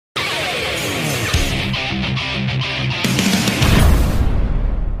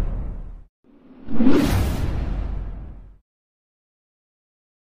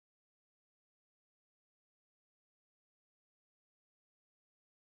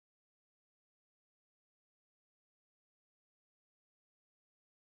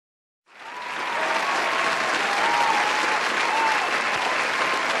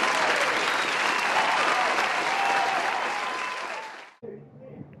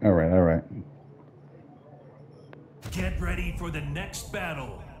All right, all right. Get ready for the next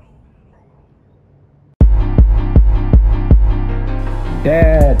battle.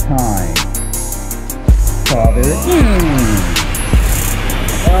 Dad time. Father.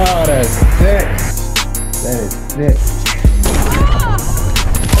 Oh, that's sick. That is sick.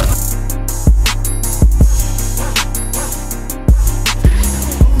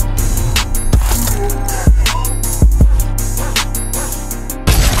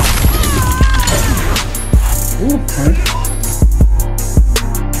 Ooh, punch.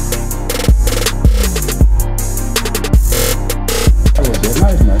 A little bit, not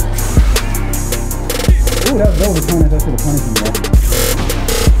as much. Ooh, that was the punish. I should have punished him more.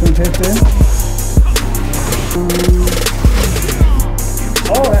 Some piston.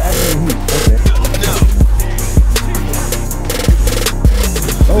 Oh, that actually heat. Okay.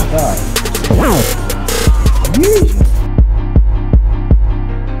 Oh god. Yeesh.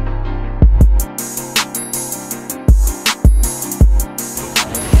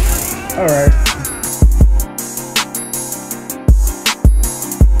 All right.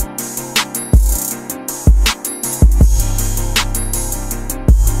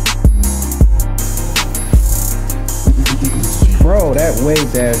 Bro, that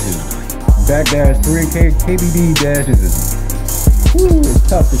wave dashes, back dash 3K KBD dashes is, woo, it's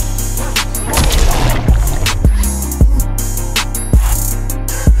tough to.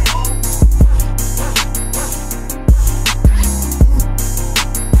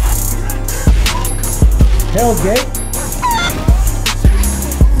 Hell's Gate.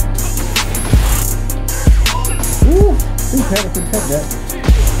 Ooh, please protect that.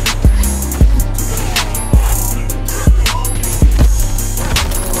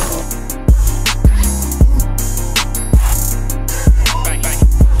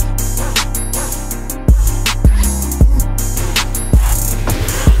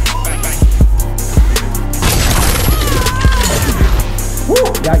 Woo,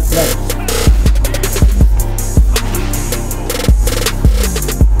 yikes, yikes.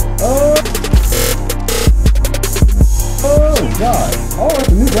 Oh god. Oh, that's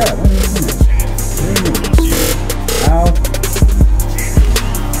a new grab. Let me see it. Ow.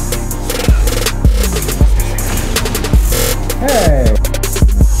 Hey.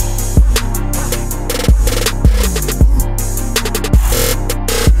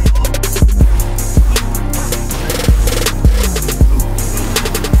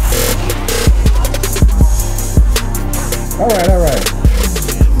 Alright, alright.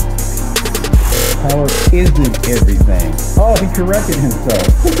 Power isn't everything. Oh, he corrected himself.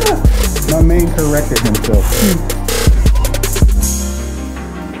 My main corrected himself.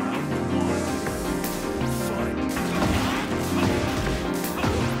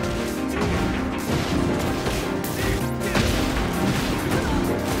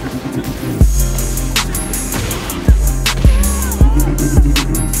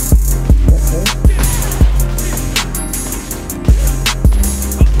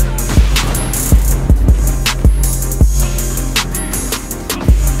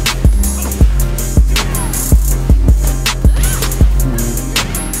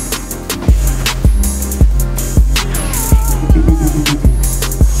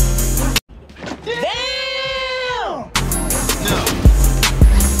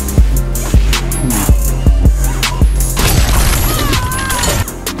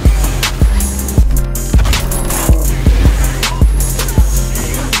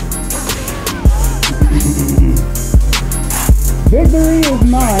 Victory is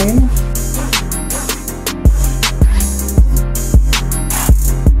mine.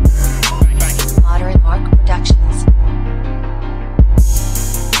 Moderate Mark Productions.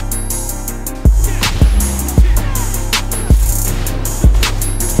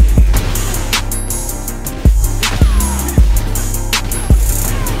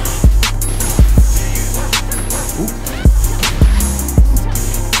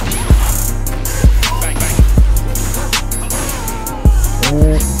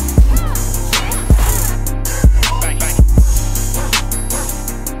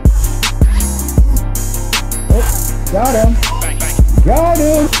 Got him. Got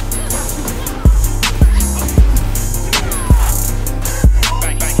him.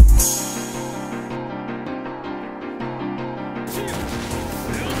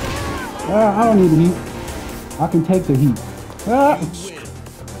 I don't need the heat. I can take the heat.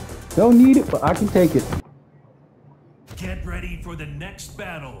 Don't need it, but I can take it. Get ready for the next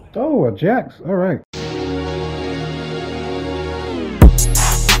battle. Oh, a Jax. All right.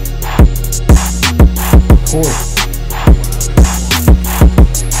 Of course.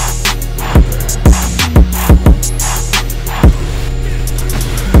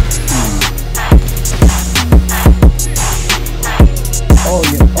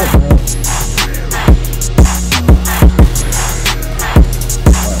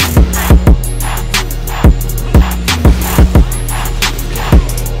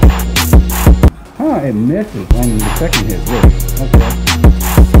 it misses on the second hit, really. Okay.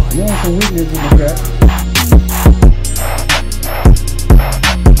 You want some weakness in the trap.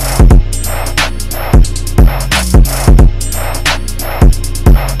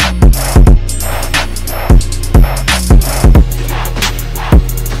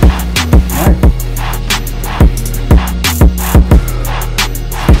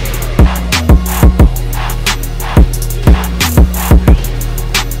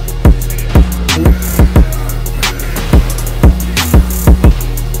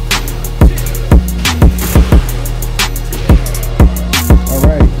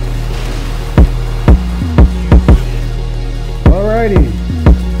 Alrighty.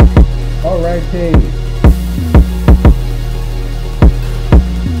 Alrighty.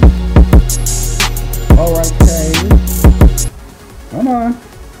 Come on.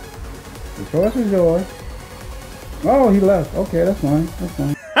 The choice is yours. Oh, he left. Okay, that's fine. That's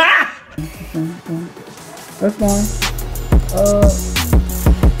fine. That's fine.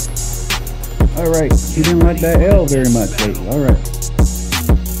 Alright. He didn't like that L very much lately. Alright.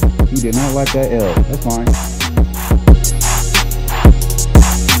 He did not like that L. That's fine.